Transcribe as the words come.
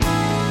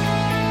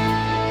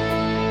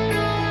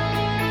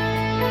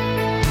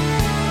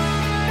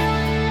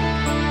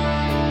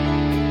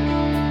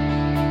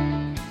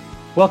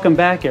Welcome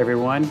back,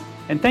 everyone,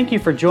 and thank you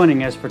for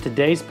joining us for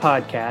today's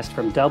podcast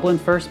from Dublin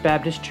First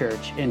Baptist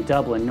Church in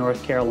Dublin,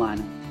 North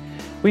Carolina.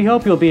 We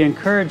hope you'll be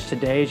encouraged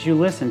today as you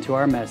listen to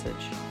our message.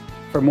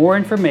 For more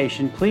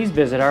information, please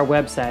visit our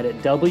website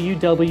at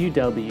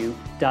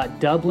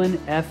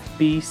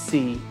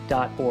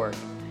www.dublinfbc.org.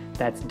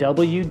 That's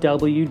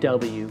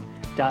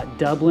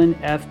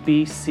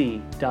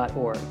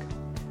www.dublinfbc.org.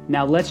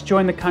 Now let's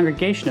join the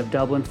congregation of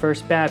Dublin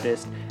First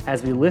Baptist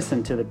as we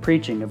listen to the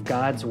preaching of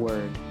God's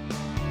Word.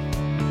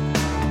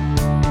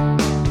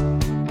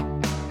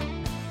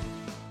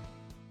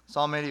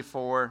 Psalm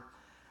 84.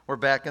 We're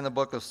back in the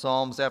book of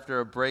Psalms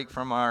after a break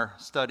from our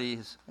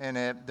studies in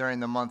it during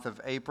the month of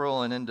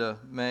April and into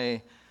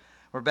May.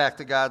 We're back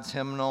to God's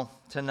hymnal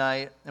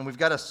tonight, and we've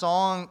got a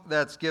song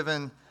that's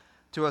given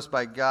to us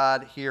by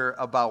God here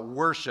about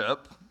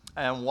worship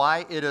and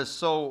why it is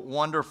so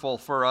wonderful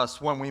for us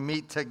when we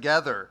meet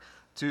together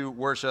to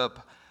worship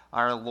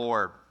our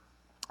Lord.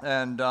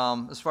 And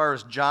as far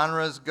as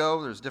genres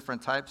go, there's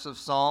different types of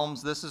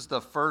psalms. This is the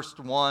first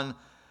one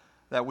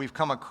that we've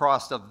come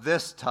across of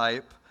this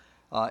type.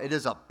 It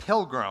is a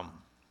pilgrim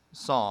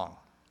song.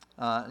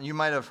 You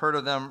might have heard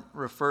of them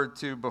referred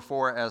to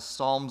before as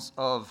Psalms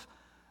of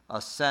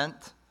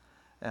Ascent.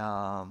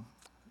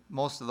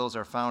 Most of those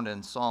are found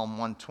in Psalm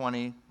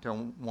 120 to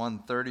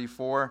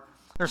 134.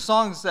 They're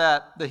songs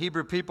that the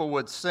Hebrew people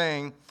would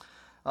sing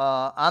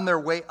on their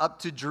way up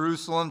to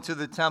Jerusalem, to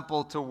the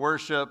temple, to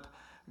worship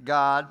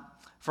God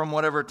from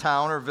whatever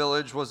town or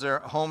village was their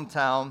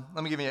hometown.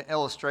 Let me give you an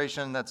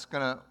illustration that's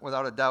going to,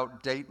 without a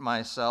doubt, date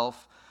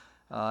myself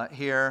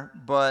here.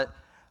 But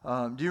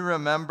do you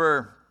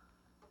remember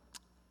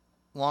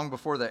long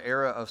before the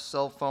era of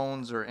cell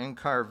phones or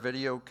in-car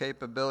video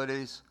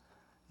capabilities,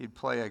 you'd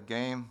play a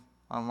game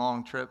on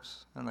long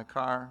trips in the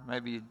car?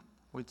 Maybe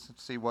we'd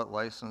see what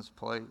license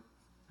plate,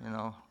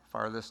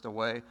 farthest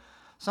away.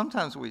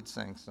 Sometimes we'd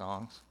sing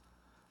songs.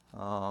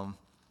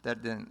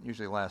 That didn't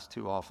usually last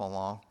too awful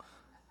long.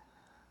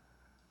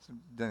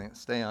 Didn't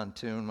stay on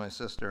tune, my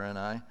sister and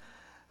I.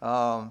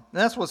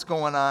 That's what's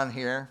going on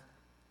here.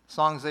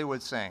 Songs they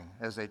would sing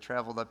as they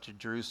traveled up to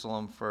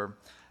Jerusalem for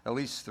at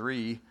least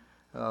three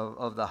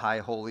of the high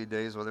holy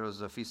days, whether it was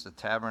the Feast of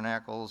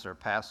Tabernacles or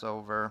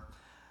Passover,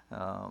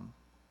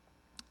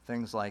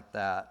 things like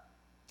that.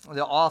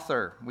 The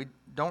author, we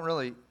don't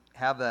really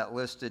have that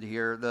listed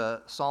here.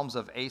 The Psalms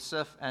of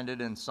Asaph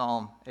ended in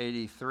Psalm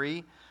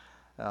 83.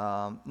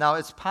 Now,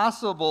 it's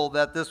possible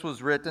that this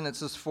was written, it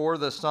says for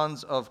the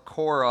sons of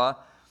Korah.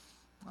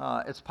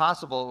 It's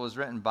possible it was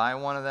written by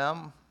one of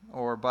them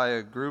or by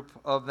a group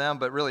of them,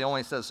 but really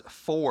only says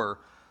for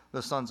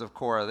the sons of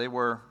Korah. They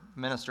were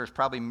ministers,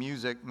 probably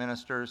music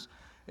ministers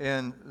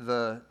in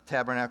the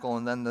tabernacle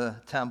and then the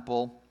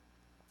temple.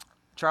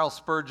 Charles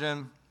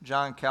Spurgeon,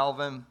 John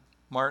Calvin,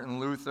 Martin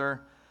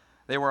Luther,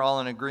 they were all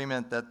in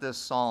agreement that this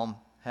psalm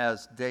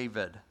has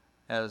David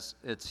as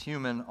its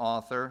human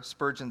author.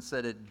 Spurgeon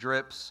said it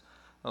drips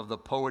of the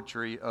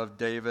poetry of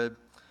David.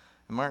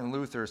 And Martin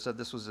Luther said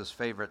this was his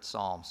favorite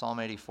psalm. Psalm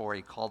 84,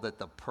 he called it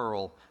the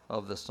pearl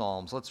of the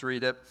Psalms. Let's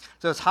read it.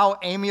 It says, "How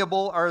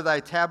amiable are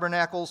thy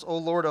tabernacles, O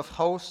Lord of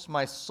hosts!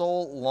 My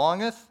soul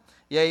longeth,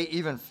 yea,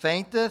 even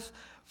fainteth,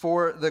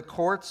 for the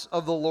courts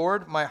of the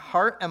Lord. My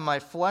heart and my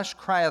flesh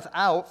crieth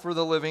out for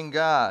the living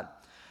God.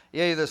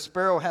 Yea, the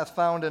sparrow hath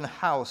found an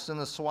house, and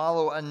the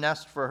swallow a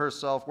nest for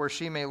herself, where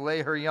she may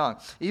lay her young.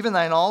 Even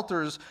thine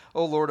altars,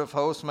 O Lord of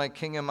hosts, my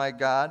King and my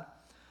God.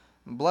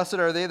 Blessed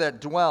are they that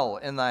dwell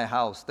in thy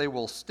house. They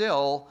will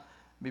still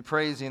be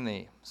praising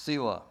thee.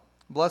 Selah.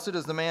 Blessed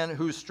is the man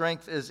whose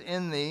strength is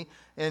in thee,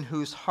 in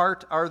whose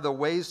heart are the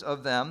ways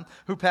of them,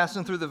 who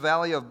passing through the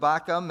valley of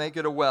Baca make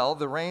it a well.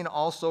 The rain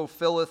also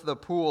filleth the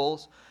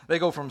pools. They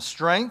go from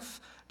strength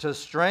to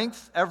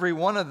strength. Every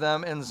one of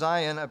them in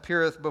Zion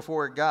appeareth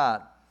before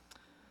God.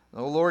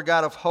 O Lord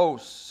God of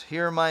hosts,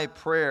 hear my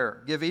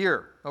prayer. Give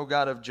ear, O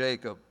God of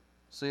Jacob.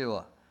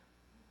 Selah.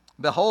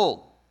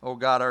 Behold, O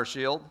God our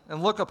shield,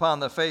 and look upon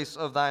the face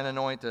of thine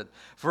anointed.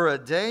 For a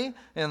day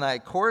in thy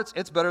courts,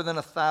 it's better than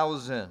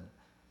 1,000.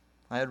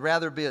 I had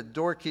rather be a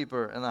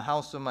doorkeeper in the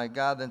house of my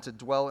God than to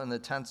dwell in the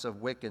tents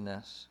of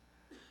wickedness.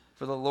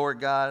 For the Lord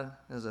God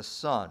is a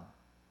sun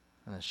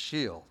and a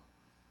shield.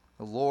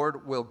 The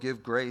Lord will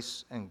give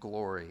grace and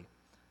glory.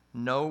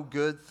 No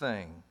good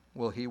thing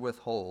will he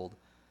withhold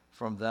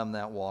from them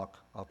that walk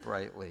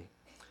uprightly.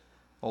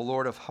 O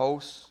Lord of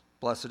hosts,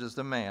 blessed is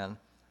the man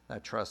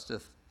that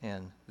trusteth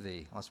in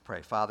thee." Let's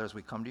pray. Father, as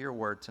we come to your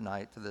word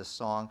tonight, to this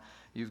song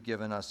you've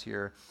given us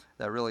here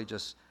that really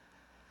just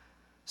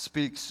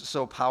speaks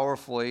so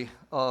powerfully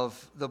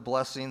of the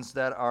blessings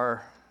that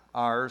are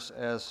ours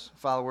as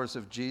followers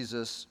of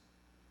Jesus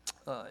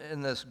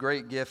in this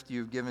great gift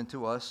you've given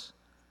to us,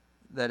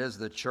 that is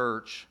the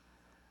church.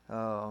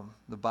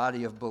 The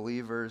body of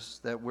believers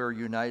that we're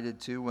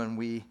united to when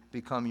we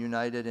become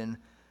united in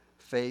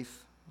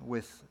faith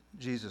with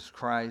Jesus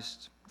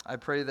Christ. I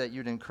pray that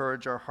you'd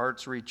encourage our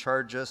hearts,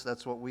 recharge us.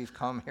 That's what we've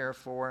come here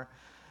for.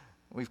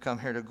 We've come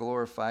here to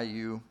glorify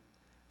you.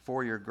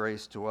 for your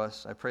grace to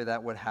us. I pray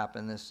that would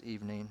happen this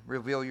evening.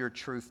 Reveal your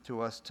truth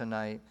to us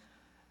tonight.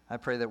 I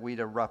pray that we'd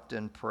erupt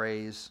in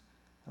praise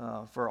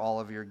for all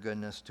of your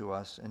goodness to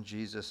us. In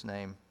Jesus'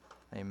 name,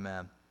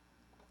 amen.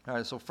 All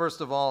right, so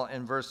first of all,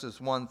 in verses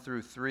 1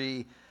 through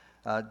 3,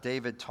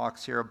 David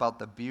talks here about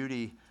the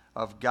beauty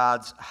of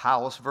God's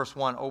house. Verse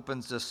 1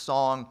 opens this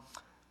song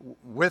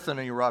with an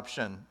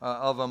eruption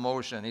of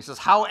emotion. He says,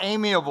 how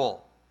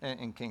amiable,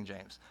 in King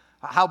James,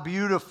 how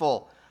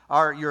beautiful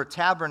are your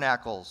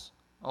tabernacles,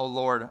 O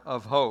Lord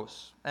of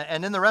hosts.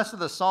 And in the rest of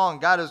the song,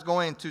 God is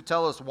going to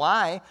tell us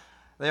why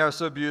they are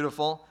so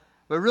beautiful,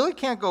 but really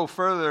can't go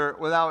further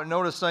without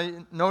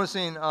noticing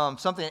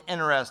something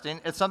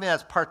interesting. It's something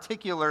that's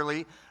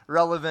particularly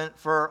relevant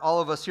for all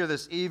of us here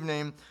this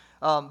evening.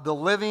 The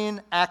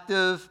living,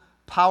 active,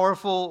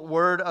 powerful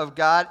Word of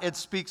God, it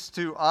speaks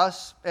to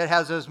us. It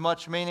has as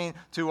much meaning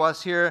to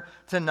us here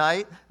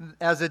tonight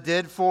as it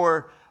did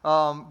for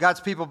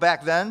God's people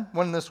back then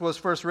when this was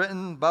first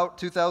written about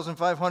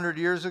 2,500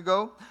 years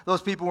ago.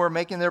 Those people were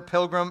making their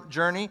pilgrim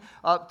journey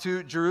up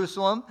to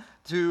Jerusalem,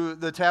 to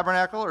the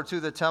tabernacle or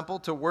to the temple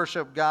to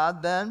worship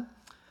God then.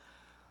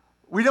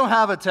 We don't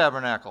have a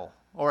tabernacle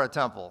or a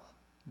temple,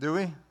 do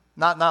we?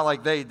 Not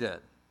like they did.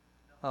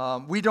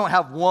 We don't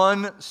have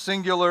one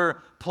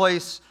singular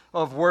place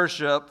of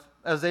worship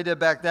as they did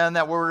back then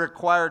that we're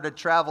required to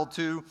travel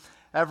to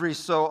every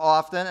so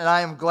often, and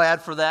I am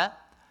glad for that.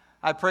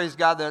 I praise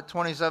God that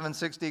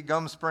 2760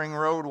 Gum Spring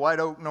Road, White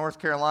Oak, North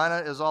Carolina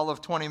is all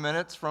of 20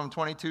 minutes from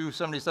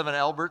 2277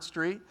 Albert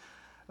Street.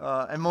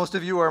 And most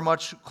of you are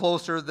much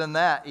closer than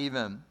that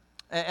even.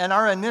 And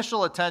our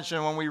initial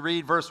attention when we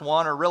read verse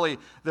 1, or really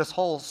this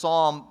whole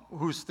psalm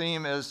whose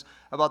theme is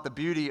about the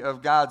beauty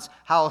of God's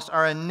house,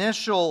 our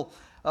initial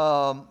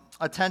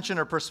attention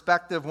or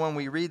perspective when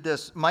we read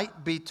this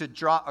might be to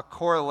draw a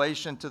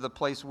correlation to the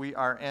place we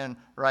are in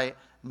right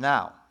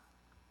now.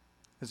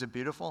 Is it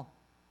beautiful?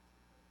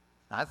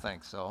 I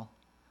think so.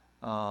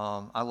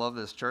 I love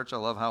this church. I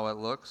love how it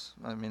looks.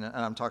 I mean, and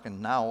I'm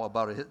talking now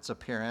about its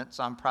appearance.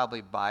 I'm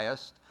probably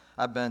biased.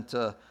 I've been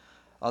to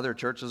other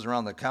churches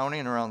around the county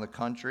and around the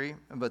country,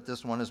 but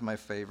this one is my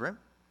favorite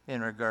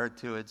in regard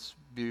to its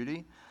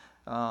beauty.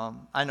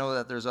 I know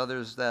that there's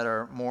others that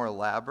are more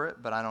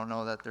elaborate, but I don't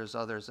know that there's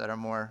others that are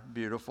more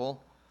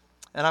beautiful.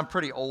 And I'm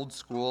pretty old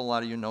school. A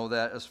lot of you know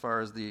that as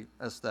far as the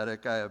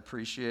aesthetic I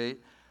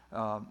appreciate.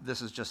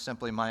 This is just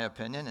simply my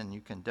opinion, and you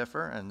can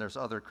differ, and there's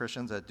other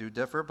Christians that do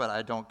differ, but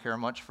I don't care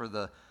much for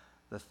the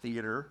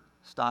theater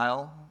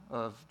style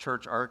of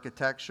church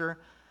architecture,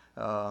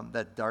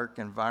 that dark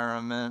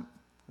environment,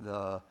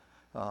 the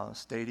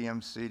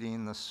stadium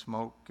seating, the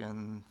smoke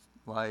and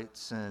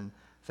lights and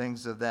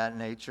things of that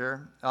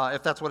nature.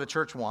 If that's what a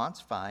church wants,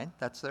 fine.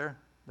 They're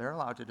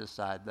allowed to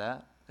decide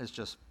that. It's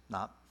just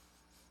not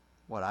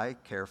what I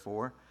care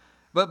for.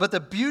 But the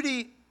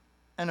beauty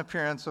and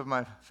appearance of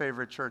my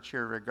favorite church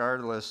here,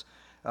 regardless,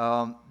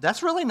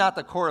 that's really not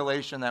the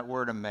correlation that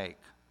we're to make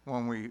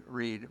when we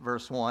read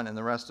verse 1 and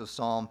the rest of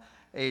Psalm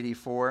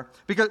 84.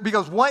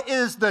 Because what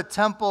is the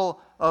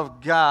temple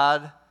of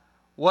God?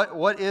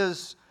 What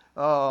is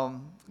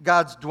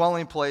God's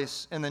dwelling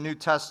place in the New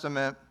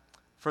Testament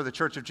for the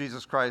Church of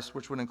Jesus Christ,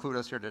 which would include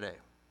us here today?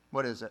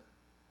 What is it?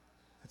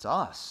 It's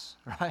us,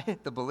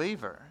 right? The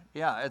believer.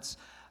 Yeah, it's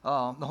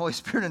the Holy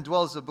Spirit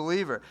indwells the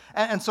believer.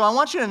 And so I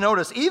want you to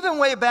notice, even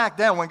way back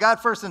then, when God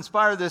first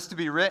inspired this to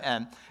be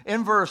written,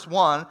 in verse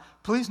 1,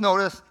 please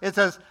notice it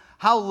says,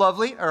 how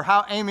lovely or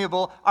how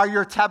amiable are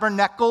your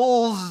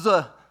tabernacles,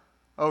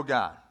 O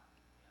God.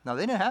 Now,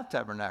 they didn't have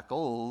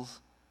tabernacles.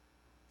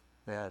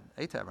 They had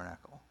a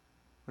tabernacle,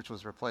 which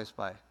was replaced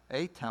by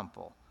a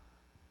temple.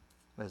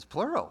 It's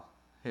plural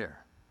here.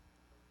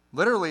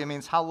 Literally, it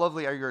means, how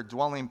lovely are your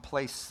dwelling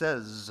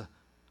places,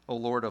 O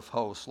Lord of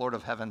hosts, Lord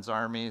of heaven's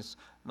armies,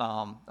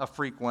 a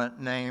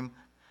frequent name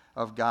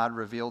of God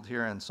revealed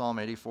here in Psalm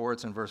 84.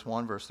 It's in verse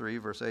 1, verse 3,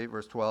 verse 8,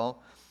 verse 12.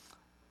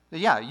 But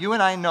yeah, you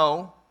and I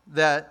know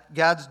that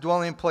God's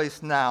dwelling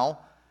place now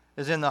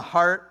is in the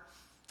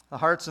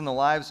hearts and the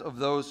lives of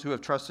those who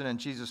have trusted in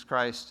Jesus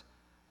Christ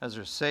as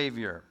their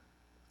Savior.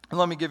 And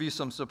let me give you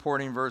some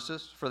supporting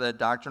verses for that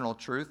doctrinal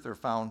truth. They're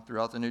found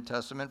throughout the New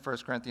Testament. 1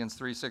 Corinthians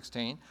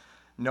 3:16.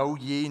 Know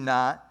ye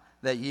not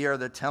that ye are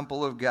the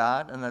temple of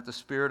God, and that the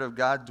Spirit of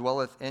God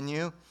dwelleth in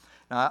you?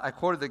 Now, I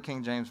quoted the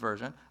King James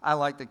Version. I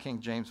like the King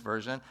James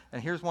Version,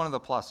 and here's one of the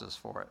pluses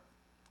for it.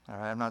 All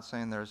right, I'm not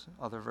saying there's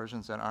other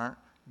versions that aren't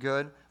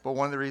good, but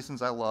one of the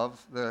reasons I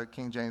love the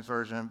King James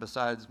Version,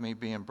 besides me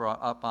being brought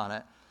up on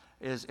it,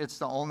 is it's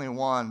the only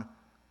one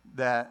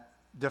that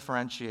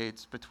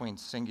differentiates between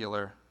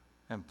singular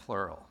and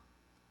plural.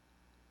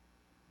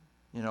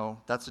 You know,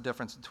 that's the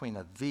difference between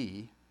a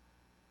thee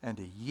and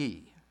a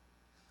ye.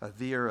 A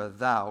thee or a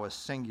thou is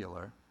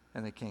singular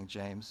in the King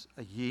James.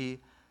 A ye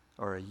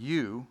or a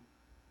you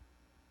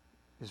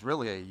is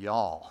really a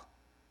y'all.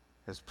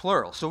 It's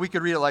plural. So we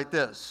could read it like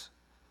this.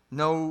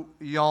 Know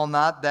y'all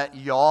not that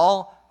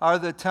y'all are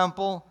the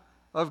temple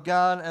of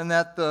God, and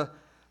that the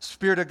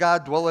Spirit of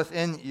God dwelleth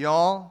in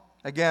y'all?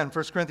 Again,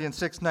 1 Corinthians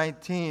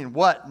 6:19.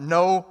 What?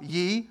 Know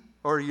ye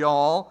or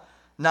y'all,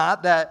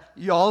 not that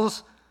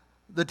y'all's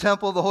the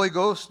temple of the Holy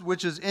Ghost,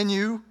 which is in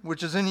you,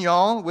 which is in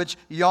y'all, which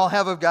y'all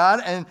have of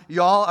God, and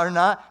y'all are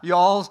not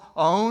y'all's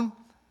own.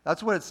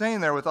 That's what it's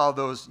saying there with all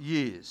those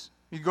ye's.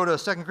 You go to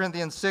 2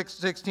 Corinthians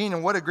 6:16,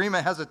 and what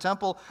agreement has a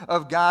temple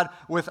of God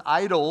with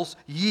idols?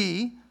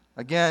 Ye,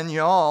 again,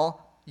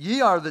 y'all, ye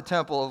are the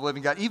temple of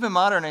living God. Even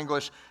modern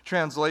English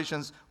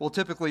translations will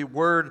typically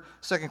word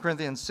 2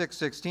 Corinthians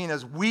 6:16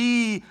 as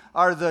we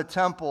are the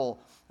temple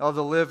of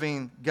the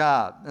living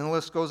God. And the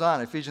list goes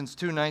on. Ephesians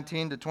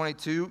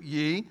 2:19-22,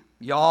 ye,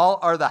 y'all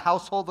are the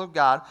household of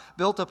God,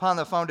 built upon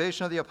the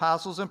foundation of the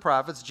apostles and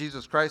prophets,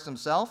 Jesus Christ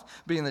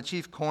himself being the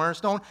chief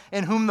cornerstone,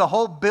 in whom the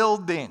whole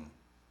building,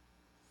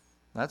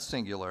 that's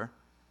singular,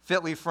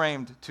 fitly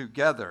framed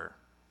together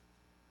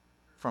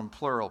from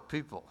plural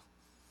people,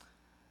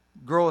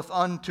 groweth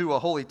unto a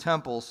holy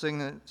temple,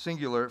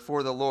 singular,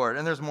 for the Lord.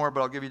 And there's more,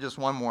 but I'll give you just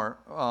one more.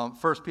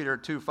 1 Peter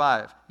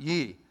 2:5,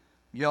 ye,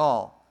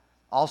 y'all,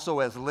 also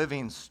as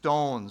living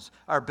stones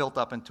are built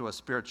up into a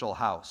spiritual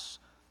house,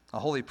 a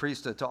holy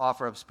priesthood to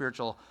offer up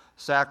spiritual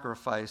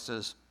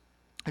sacrifices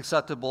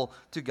acceptable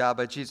to God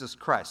by Jesus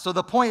Christ. So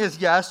the point is,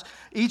 yes,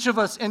 each of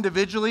us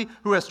individually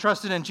who has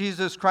trusted in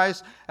Jesus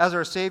Christ as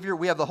our Savior,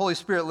 we have the Holy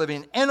Spirit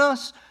living in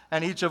us,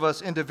 and each of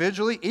us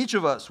individually, each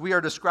of us, we are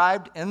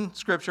described in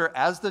Scripture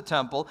as the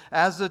temple,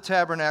 as the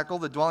tabernacle,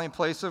 the dwelling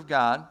place of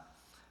God.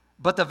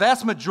 But the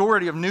vast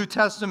majority of New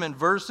Testament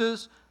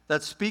verses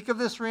that speak of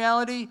this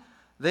reality,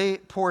 they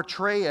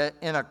portray it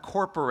in a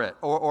corporate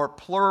or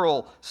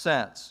plural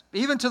sense,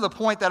 even to the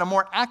point that a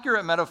more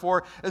accurate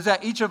metaphor is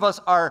that each of us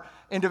are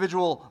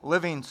individual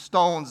living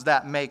stones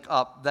that make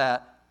up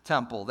that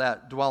temple,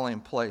 that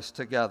dwelling place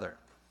together.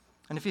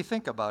 And if you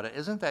think about it,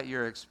 isn't that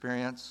your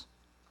experience?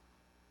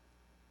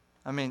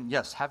 I mean,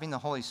 yes, having the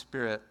Holy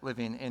Spirit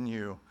living in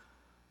you,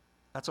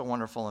 that's a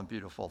wonderful and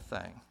beautiful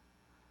thing.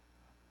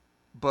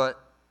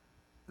 But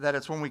that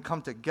it's when we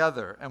come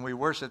together and we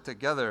worship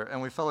together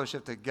and we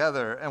fellowship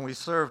together and we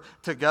serve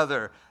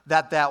together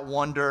that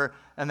wonder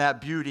and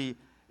that beauty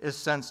is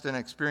sensed and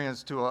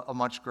experienced to a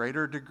much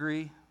greater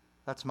degree.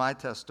 That's my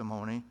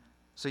testimony.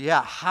 So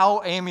yeah,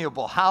 how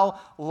amiable,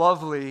 how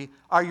lovely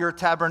are your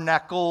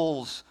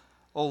tabernacles,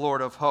 O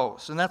Lord of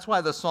hosts. And that's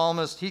why the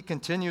psalmist, he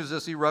continues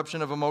this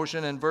eruption of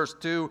emotion in verse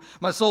 2.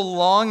 My soul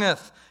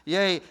longeth,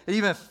 yea, it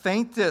even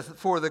fainteth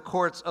for the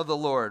courts of the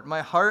Lord.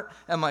 My heart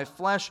and my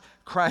flesh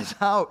cries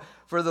out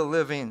for the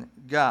living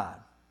God.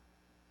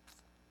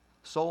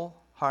 Soul,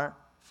 heart,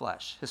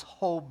 flesh, his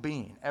whole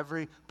being,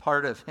 every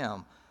part of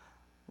him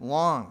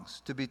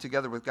longs to be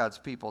together with God's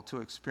people,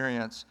 to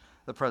experience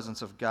the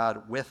presence of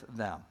God with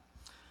them.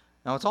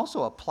 Now it's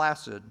also a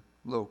placid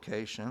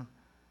location.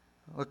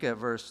 Look at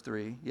verse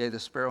 3. Yea, the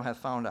sparrow hath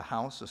found a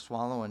house, a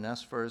swallow a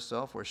nest for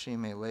herself, where she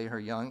may lay her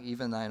young,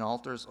 even thine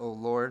altars, O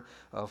Lord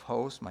of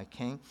hosts, my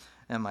King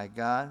and my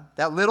God.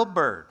 That little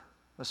bird,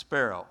 a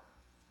sparrow,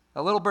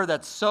 a little bird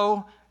that's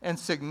so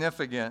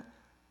insignificant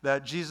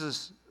that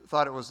Jesus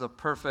thought it was the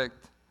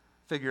perfect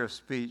figure of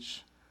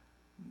speech,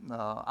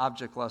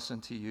 object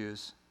lesson to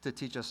use to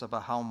teach us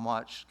about how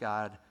much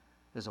God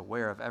is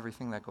aware of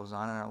everything that goes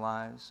on in our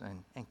lives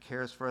and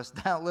cares for us.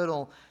 That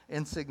little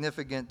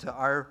insignificant to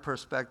our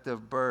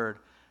perspective bird,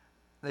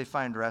 they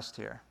find rest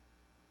here.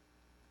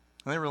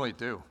 And they really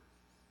do.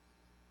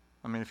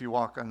 I mean, if you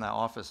walk in that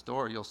office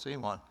door, you'll see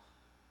one,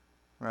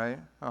 right?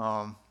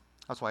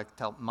 That's why I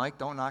tell Mike,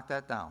 don't knock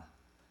that down.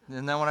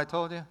 Isn't that what I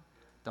told you?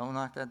 Don't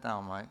knock that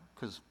down, Mike,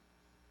 because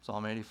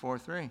Psalm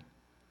 84:3.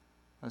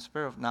 A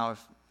sparrow. Now,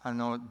 if I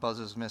know it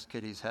buzzes Miss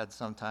Kitty's head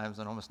sometimes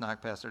and almost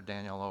knocked Pastor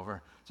Daniel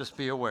over. Just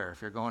be aware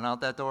if you're going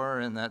out that door or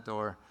in that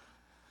door.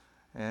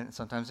 And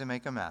sometimes they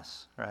make a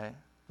mess, right?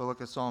 But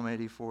look at Psalm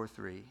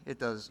 84:3. It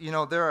does. You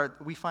know,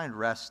 we find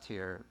rest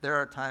here. There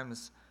are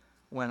times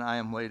when I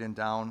am laden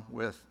down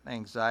with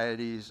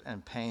anxieties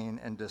and pain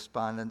and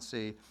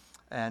despondency.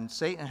 And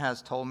Satan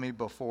has told me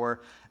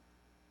before,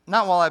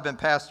 not while I've been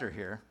pastor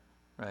here,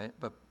 right?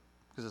 But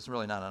because it's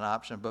really not an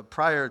option. But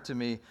prior to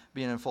me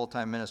being in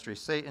full-time ministry,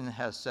 Satan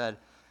has said,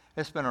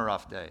 it's been a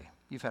rough day.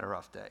 You've had a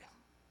rough day.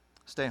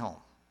 Stay home.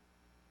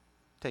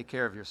 Take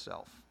care of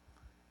yourself.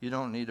 You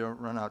don't need to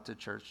run out to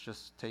church.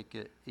 Just take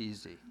it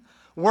easy.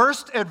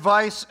 Worst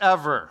advice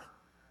ever.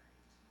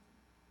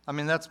 I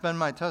mean, that's been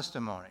my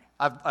testimony.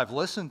 I've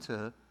listened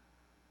to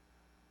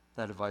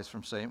that advice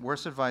from Satan.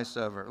 Worst advice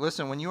ever.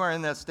 Listen, when you are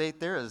in that state,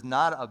 there is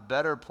not a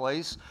better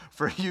place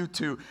for you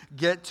to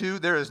get to.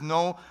 There is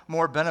no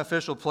more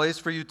beneficial place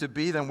for you to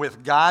be than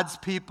with God's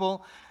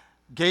people,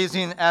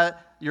 gazing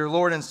at your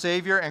Lord and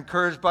Savior,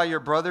 encouraged by your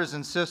brothers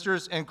and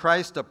sisters in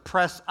Christ to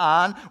press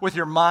on with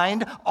your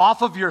mind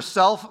off of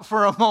yourself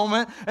for a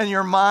moment and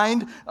your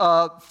mind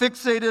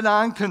fixated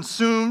on,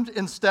 consumed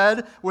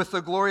instead with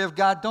the glory of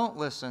God. Don't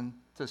listen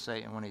to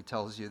Satan when he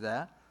tells you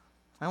that.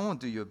 That won't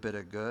do you a bit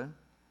of good.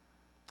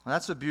 And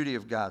that's the beauty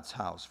of God's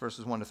house,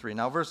 verses 1-3.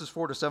 Now, verses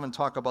 4-7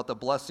 talk about the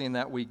blessing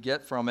that we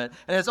get from it.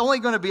 And it's only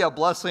going to be a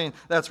blessing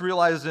that's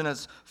realized in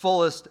its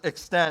fullest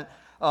extent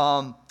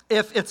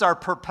if it's our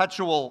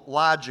perpetual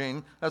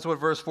lodging. That's what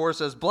verse 4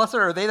 says. Blessed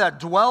are they that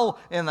dwell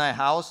in thy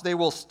house. They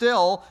will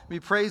still be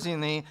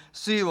praising thee,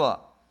 Selah.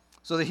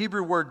 So the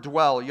Hebrew word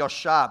dwell,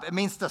 yoshab, it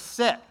means to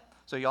sit.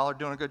 So y'all are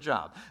doing a good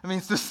job. It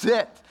means to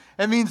sit.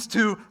 It means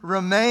to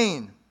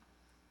remain.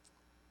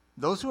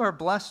 Those who are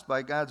blessed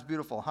by God's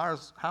beautiful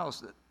house,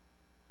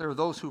 they're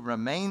those who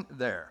remain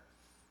there.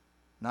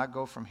 Not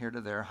go from here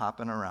to there,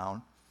 hopping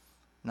around.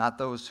 Not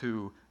those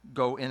who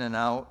go in and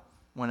out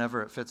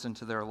whenever it fits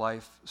into their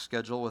life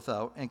schedule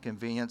without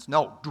inconvenience.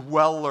 No,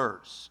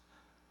 dwellers,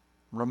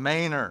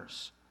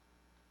 remainers.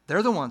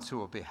 They're the ones who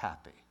will be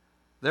happy.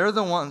 They're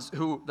the ones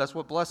who, that's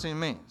what blessing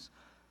means.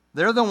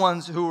 They're the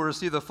ones who will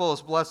receive the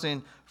fullest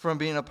blessing from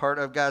being a part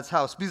of God's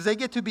house, because they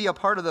get to be a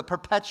part of the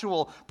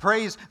perpetual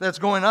praise that's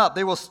going up.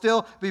 They will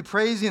still be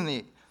praising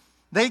thee.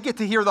 They get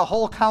to hear the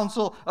whole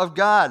counsel of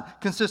God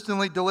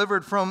consistently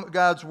delivered from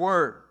God's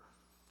word.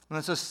 And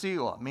it says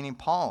Selah, meaning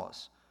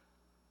pause.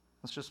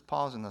 Let's just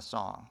pause in the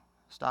song.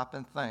 Stop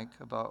and think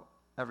about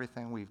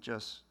everything we've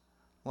just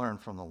learned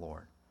from the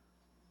Lord.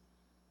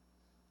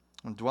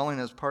 And dwelling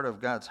as part of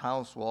God's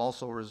house will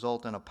also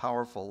result in a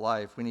powerful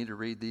life. We need to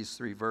read these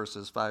 3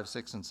 verses, 5,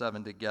 6, and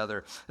 7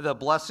 together. The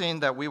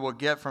blessing that we will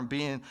get from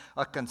being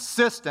a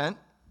consistent,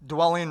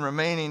 dwelling,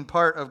 remaining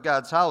part of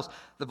God's house,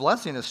 the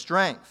blessing is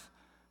strength,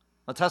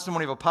 a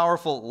testimony of a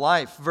powerful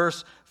life.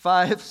 Verse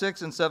 5,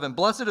 6, and 7.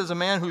 Blessed is a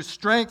man whose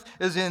strength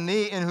is in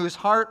thee, in whose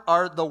heart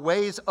are the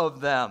ways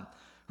of them.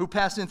 Who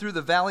passing through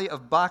the valley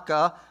of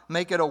Baca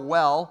make it a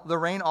well. The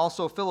rain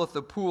also filleth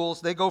the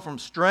pools. They go from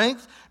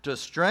strength to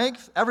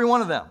strength. Every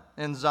one of them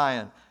in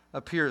Zion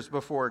appears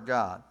before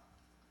God.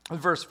 In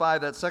verse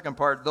 5, that second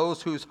part,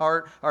 those whose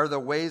heart are the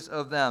ways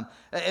of them.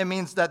 It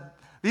means that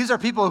these are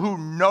people who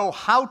know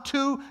how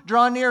to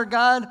draw near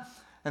God,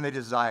 and they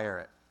desire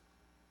it,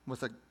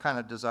 with the kind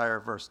of desire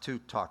verse 2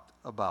 talked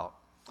about.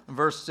 In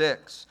verse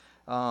 6,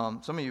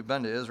 some of you have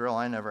been to Israel,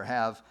 I never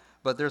have,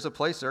 but there's a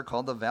place there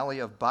called the Valley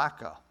of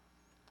Baca.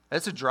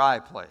 It's a dry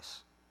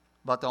place,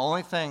 but the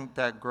only thing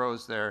that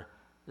grows there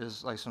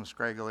is like some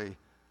scraggly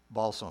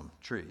balsam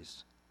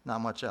trees,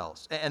 not much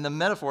else. And the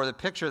metaphor, the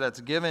picture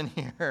that's given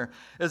here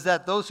is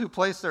that those who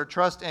place their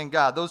trust in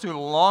God, those who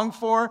long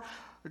for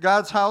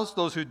God's house,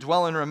 those who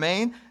dwell and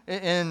remain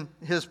in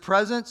his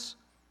presence,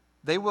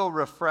 they will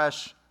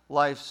refresh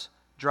life's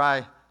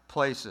dry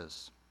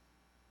places.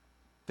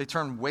 They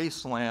turn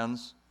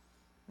wastelands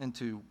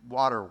into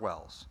water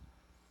wells.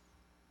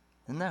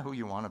 Isn't that who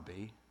you want to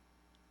be?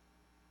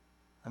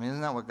 I mean,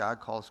 isn't that what God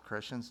calls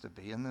Christians to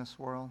be in this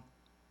world?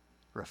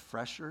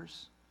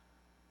 Refreshers?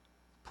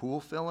 Pool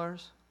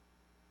fillers?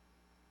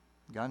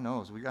 God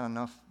knows we got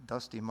enough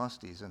dusty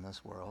musties in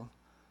this world.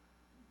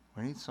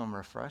 We need some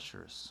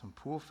refreshers, some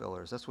pool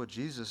fillers. That's what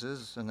Jesus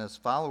is, and as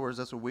followers,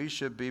 that's what we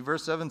should be.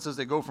 Verse 7 says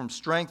they go from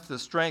strength to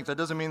strength. That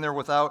doesn't mean they're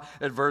without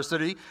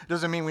adversity. It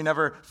doesn't mean we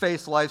never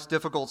face life's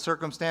difficult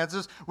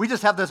circumstances. We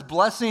just have this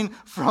blessing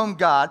from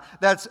God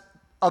that's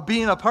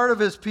being a part of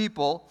his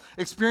people,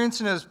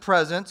 experiencing his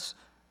presence,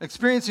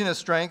 experiencing his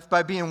strength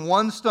by being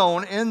one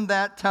stone in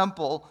that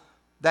temple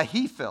that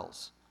he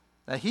fills,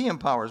 that he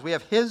empowers. We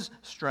have his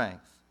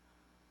strength.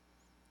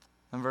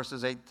 In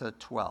verses 8 to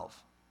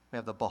 12, we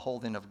have the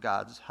beholding of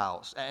God's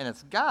house. And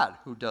it's God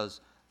who does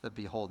the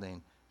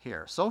beholding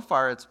here. So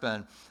far, it's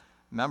been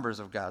members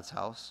of God's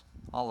house,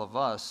 all of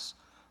us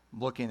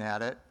looking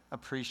at it,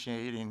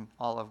 appreciating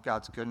all of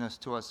God's goodness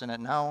to us in it.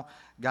 Now,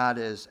 God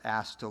is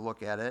asked to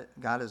look at it.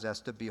 God is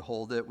asked to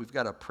behold it. We've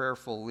got a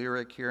prayerful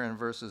lyric here in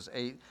verses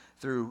 8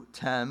 through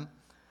 10.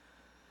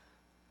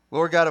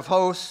 Lord God of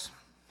hosts,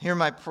 hear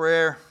my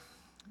prayer.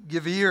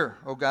 Give ear,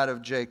 O God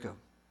of Jacob.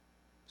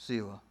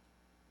 Selah.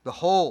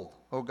 Behold,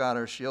 O God,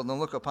 our shield, and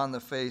look upon the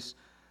face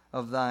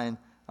of thine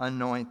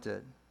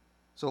anointed.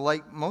 So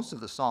like most of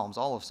the Psalms,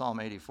 all of Psalm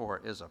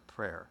 84 is a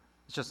prayer.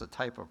 It's just a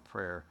type of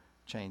prayer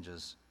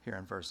changes here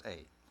in verse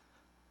 8.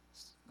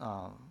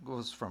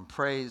 Goes from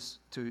praise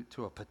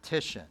to a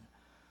petition.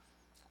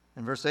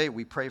 In verse 8,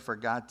 we pray for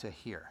God to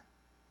hear,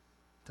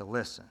 to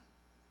listen.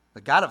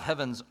 The God of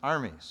heaven's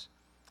armies.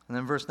 And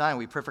then verse 9,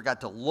 we pray for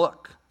God to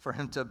look, for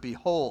him to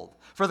behold,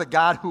 for the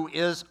God who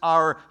is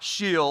our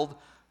shield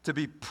to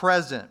be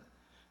present,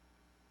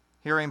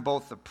 hearing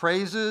both the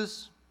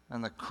praises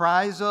and the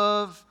cries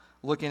of,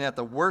 looking at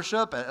the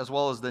worship as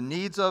well as the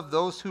needs of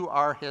those who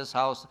are his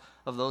house,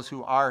 of those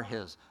who are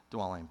his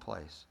dwelling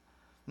place.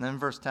 And then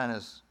verse 10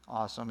 is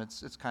awesome.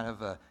 It's kind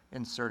of an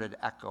inserted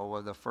echo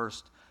of the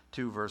first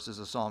 2 verses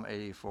of Psalm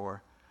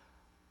 84.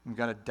 We've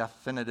got a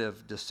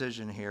definitive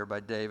decision here by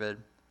David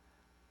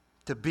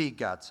to be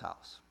God's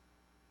house,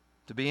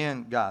 to be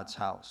in God's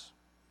house,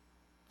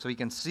 so he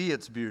can see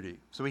its beauty,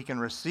 so he can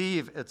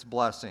receive its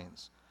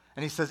blessings.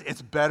 And he says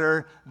it's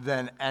better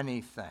than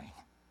anything.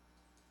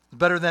 It's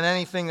better than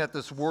anything that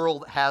this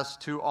world has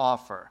to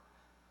offer.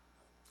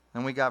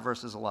 And we got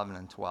verses 11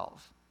 and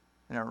 12.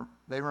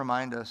 They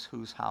remind us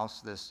whose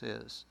house this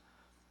is.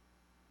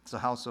 It's the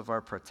house of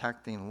our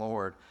protecting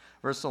Lord.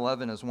 Verse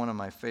 11 is one of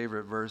my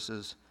favorite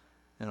verses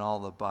in all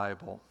the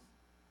Bible.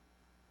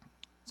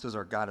 It says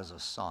our God is a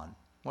son.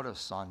 What does a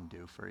son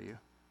do for you?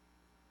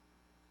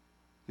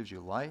 Gives you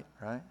light,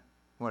 right?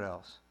 What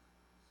else?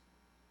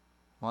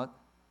 What?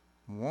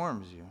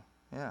 Warms you.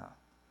 Yeah.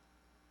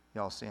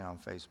 Y'all seen it on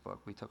Facebook.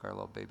 We took our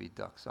little baby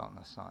ducks out in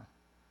the sun.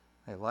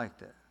 They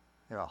liked it.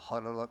 They're all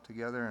huddled up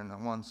together in the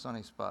one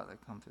sunny spot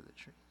that come through the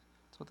trees.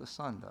 That's what the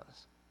sun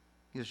does.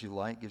 Gives you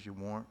light, gives you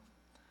warmth.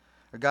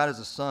 Our God is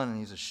a sun and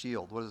he's a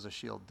shield. What does a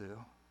shield do?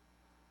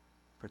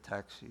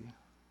 Protects you,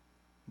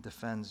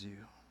 defends you.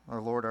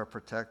 Our Lord, our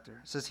protector.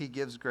 It says he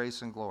gives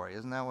grace and glory.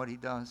 Isn't that what he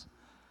does?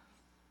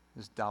 He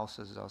just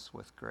douses us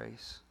with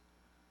grace.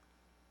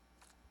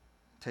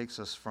 Takes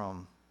us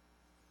from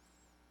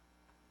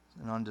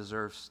an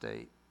undeserved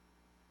state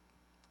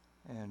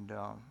and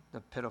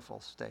the pitiful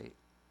state.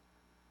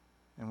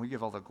 And we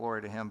give all the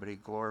glory to him, but he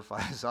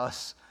glorifies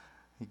us.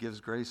 He gives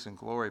grace and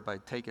glory by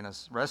taking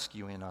us,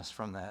 rescuing us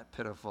from that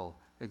pitiful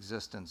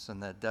existence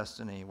and that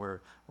destiny we're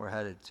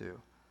headed to.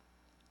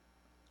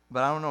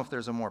 But I don't know if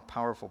there's a more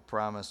powerful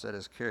promise that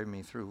has carried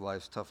me through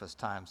life's toughest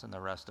times than the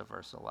rest of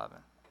verse 11.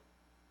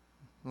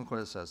 Look what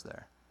it says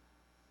there.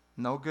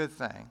 No good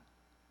thing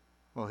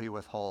will he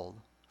withhold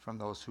from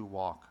those who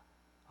walk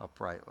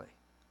uprightly.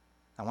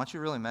 I want you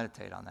to really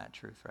meditate on that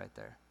truth right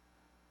there.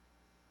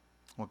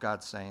 What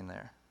God's saying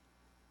there.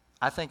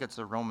 I think it's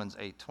the Romans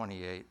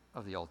 8:28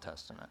 of the Old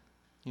Testament.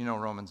 You know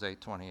Romans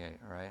 8:28,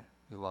 right?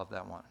 You love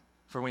that one.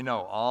 For we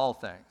know all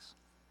things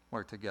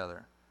work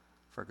together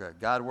for good.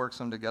 God works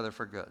them together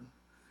for good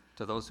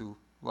to those who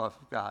love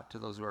God, to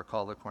those who are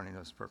called according to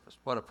his purpose.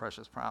 What a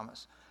precious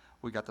promise.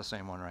 We got the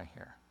same one right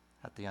here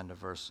at the end of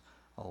verse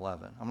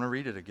 11. I'm going to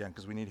read it again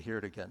because we need to hear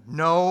it again.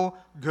 No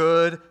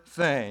good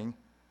thing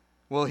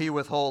will he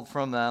withhold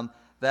from them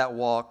that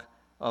walk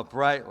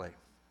uprightly.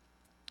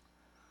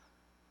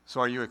 So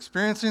are you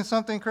experiencing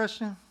something,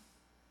 Christian?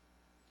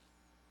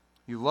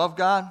 You love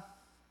God?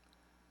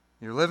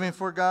 You're living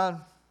for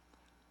God?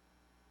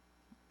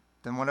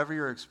 Then whatever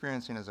you're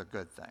experiencing is a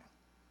good thing.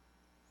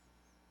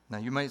 Now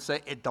you might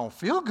say, it don't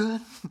feel good.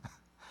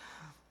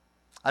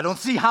 I don't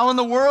see how in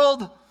the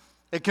world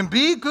it can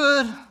be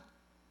good,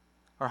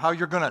 or how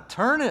you're going to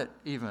turn it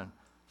even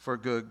for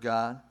good,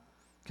 God.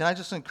 Can I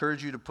just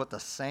encourage you to put the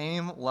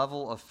same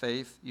level of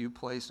faith you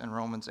place in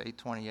Romans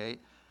 8:28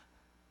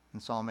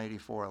 and Psalm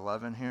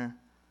 84:11 here?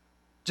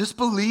 Just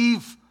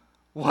believe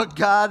what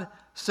God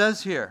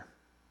says here.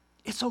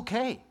 It's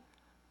okay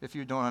if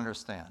you don't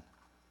understand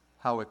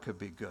how it could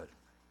be good.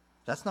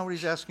 That's not what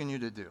he's asking you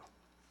to do.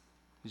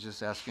 He's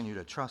just asking you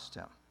to trust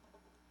him.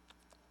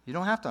 You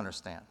don't have to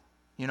understand.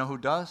 You know who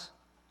does?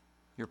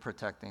 Your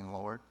protecting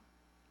Lord.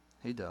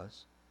 He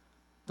does.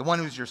 The one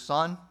who's your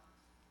sun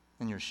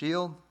and your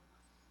shield.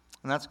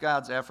 And that's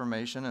God's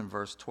affirmation in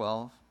verse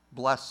 12.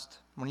 Blessed.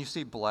 When you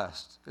see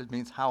blessed, it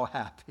means how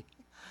happy.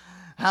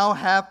 How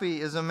happy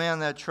is a man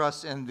that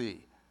trusts in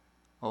thee,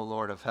 O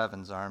Lord of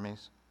heaven's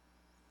armies.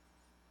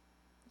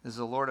 Is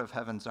the Lord of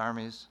heaven's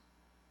armies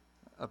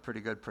a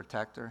pretty good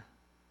protector?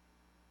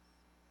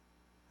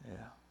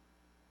 Yeah.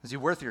 Is he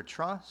worth your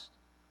trust?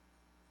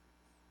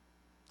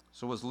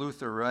 So was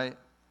Luther right?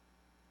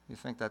 You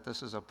think that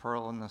this is a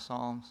pearl in the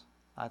Psalms?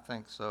 I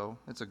think so.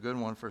 It's a good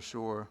one for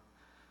sure.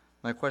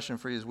 My question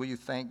for you is, will you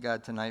thank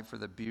God tonight for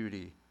the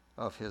beauty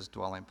of his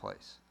dwelling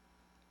place?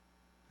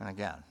 And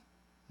again, I'm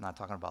not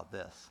talking about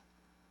this.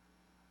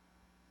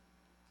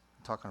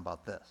 I'm talking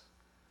about this.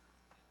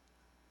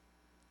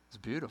 It's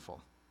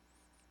beautiful,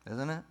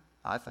 isn't it?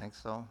 I think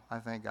so. I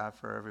thank God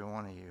for every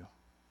one of you.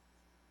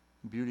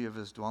 Beauty of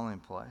his dwelling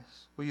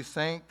place. Will you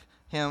thank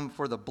him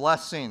for the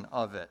blessing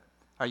of it?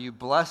 Are you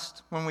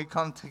blessed when we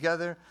come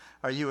together?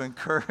 Are you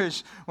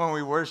encouraged when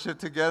we worship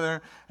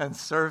together and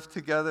serve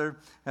together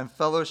and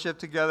fellowship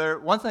together?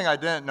 One thing I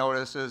didn't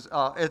notice is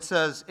it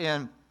says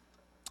in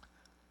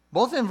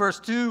both in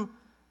verse 2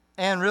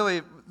 and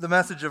really the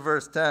message of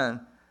verse 10,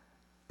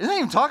 it isn't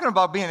even talking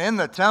about being in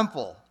the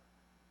temple.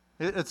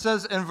 It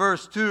says in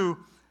verse 2,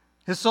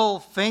 his soul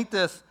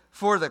fainteth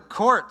for the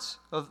courts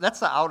of, that's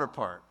the outer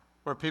part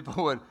where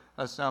people would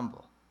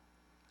assemble.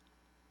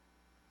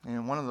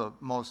 And one of the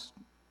most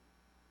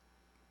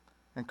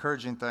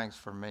encouraging things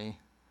for me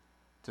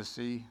to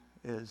see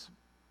is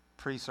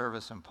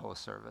pre-service and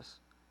post-service.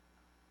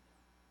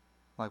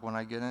 Like when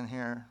I get in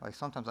here, like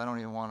sometimes I don't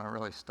even want to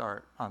really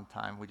start on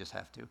time. We just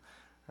have to,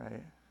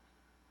 right?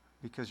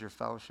 Because you're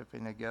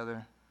fellowshipping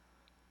together.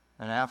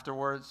 And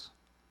afterwards,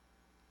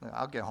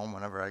 I'll get home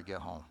whenever I get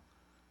home.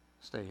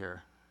 Stay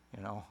here,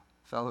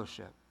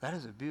 fellowship. That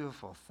is a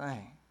beautiful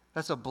thing.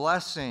 That's a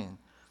blessing.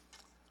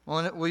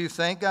 Will you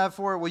thank God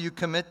for it? Will you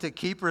commit to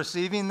keep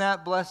receiving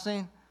that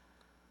blessing?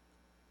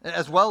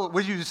 As well,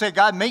 would you say,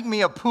 God, make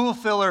me a pool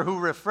filler who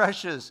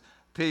refreshes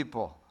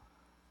people,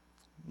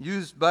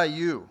 used by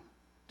you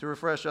to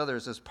refresh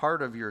others as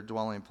part of your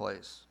dwelling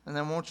place? And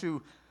then won't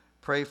you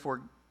pray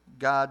for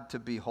God to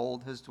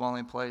behold his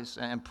dwelling place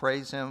and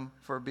praise him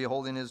for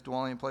beholding his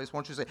dwelling place?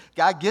 Won't you say,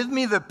 God, give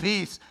me the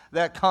peace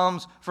that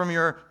comes from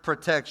your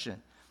protection,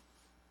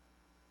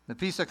 the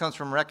peace that comes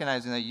from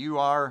recognizing that you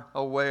are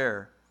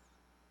aware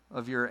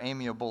of your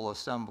amiable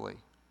assembly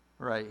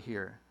right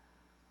here,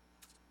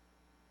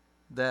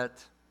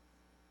 that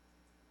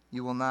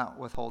you will not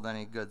withhold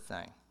any good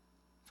thing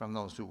from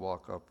those who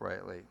walk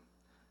uprightly.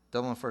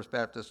 Dublin First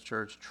Baptist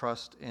Church,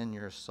 trust in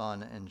your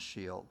Sun and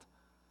Shield.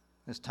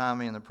 As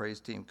Tommy and the praise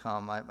team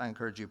come, I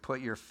encourage you,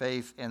 put your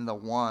faith in the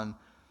one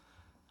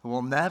who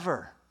will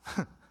never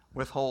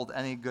withhold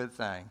any good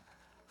thing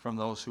from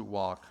those who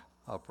walk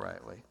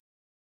uprightly.